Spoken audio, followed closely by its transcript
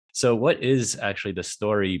So, what is actually the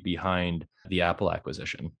story behind the Apple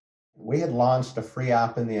acquisition? We had launched a free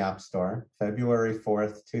app in the App Store, February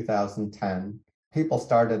 4th, 2010. People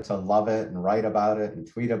started to love it and write about it and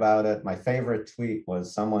tweet about it. My favorite tweet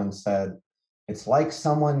was someone said, "It's like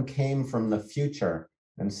someone came from the future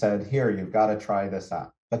and said, here, you've got to try this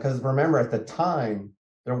app." Because remember, at the time,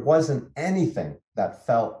 there wasn't anything that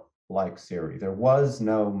felt like Siri. There was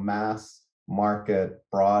no mass market,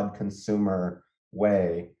 broad consumer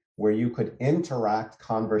way where you could interact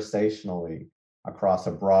conversationally across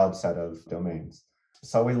a broad set of domains.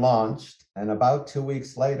 So we launched, and about 2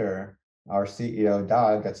 weeks later, our CEO,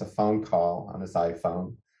 Doug, gets a phone call on his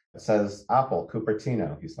iPhone. It says, Apple,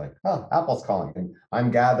 Cupertino. He's like, oh, Apple's calling. And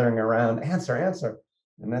I'm gathering around, answer, answer.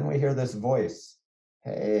 And then we hear this voice.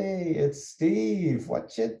 Hey, it's Steve.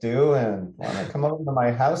 What you doing? Want to come over to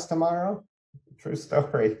my house tomorrow? True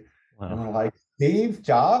story. And Wow. we're like, Steve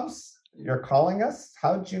Jobs, you're calling us?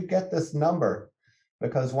 How'd you get this number?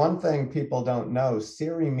 Because one thing people don't know,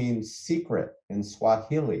 Siri means secret in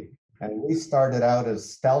Swahili. And we started out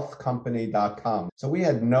as stealthcompany.com. So we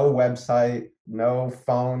had no website, no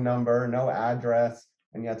phone number, no address.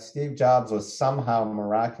 And yet Steve Jobs was somehow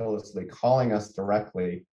miraculously calling us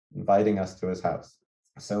directly, inviting us to his house.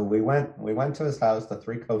 So we went to his house, the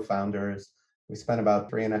three co-founders. We spent about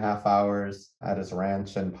 3.5 hours at his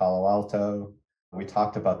ranch in Palo Alto. We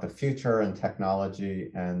talked about the future and technology.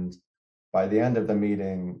 And by the end of the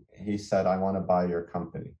meeting, he said, I want to buy your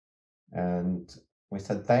company. And we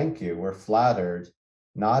said, thank you. We're flattered,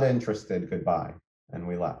 not interested, goodbye. And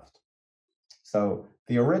we left. So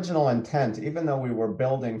the original intent, even though we were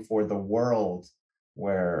building for the world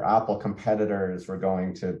where Apple competitors were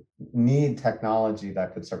going to need technology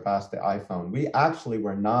that could surpass the iPhone, we actually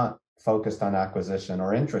were not focused on acquisition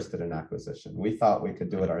or interested in acquisition. We thought we could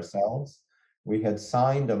do it ourselves. We had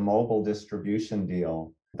signed a mobile distribution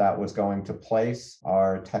deal that was going to place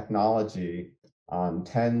our technology on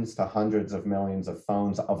tens to hundreds of millions of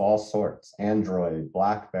phones of all sorts, Android,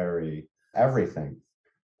 BlackBerry, everything.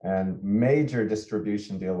 And major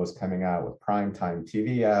distribution deal was coming out with primetime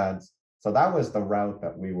TV ads. So that was the route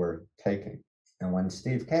that we were taking. And when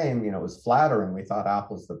Steve came, it was flattering. We thought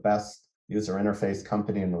Apple's the best user interface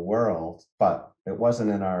company in the world, but it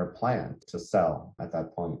wasn't in our plan to sell at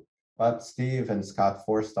that point. But Steve and Scott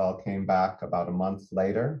Forstall came back about a month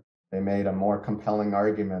later. They made a more compelling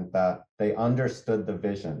argument that they understood the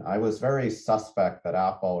vision. I was very suspect that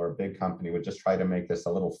Apple or a big company would just try to make this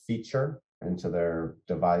a little feature into their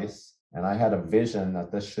device. And I had a vision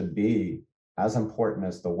that this should be as important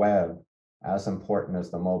as the web, as important as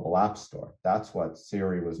the mobile app store. That's what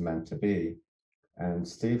Siri was meant to be. And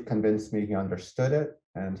Steve convinced me he understood it,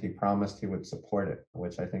 and he promised he would support it,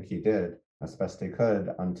 which I think he did as best he could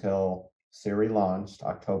until Siri launched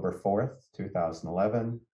October 4th,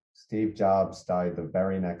 2011. Steve Jobs died the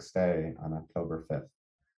very next day on October 5th.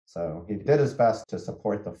 So he did his best to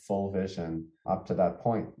support the full vision up to that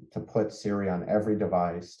point, to put Siri on every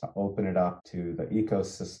device, to open it up to the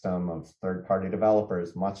ecosystem of third-party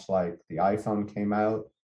developers, much like the iPhone came out.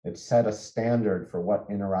 It set a standard for what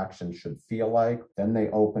interaction should feel like. Then they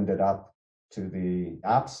opened it up to the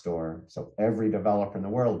App Store. So every developer in the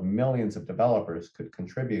world, millions of developers could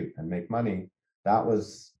contribute and make money. That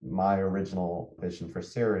was my original vision for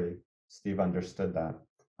Siri. Steve understood that.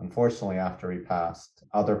 Unfortunately, after he passed,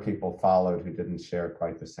 other people followed who didn't share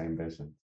quite the same vision.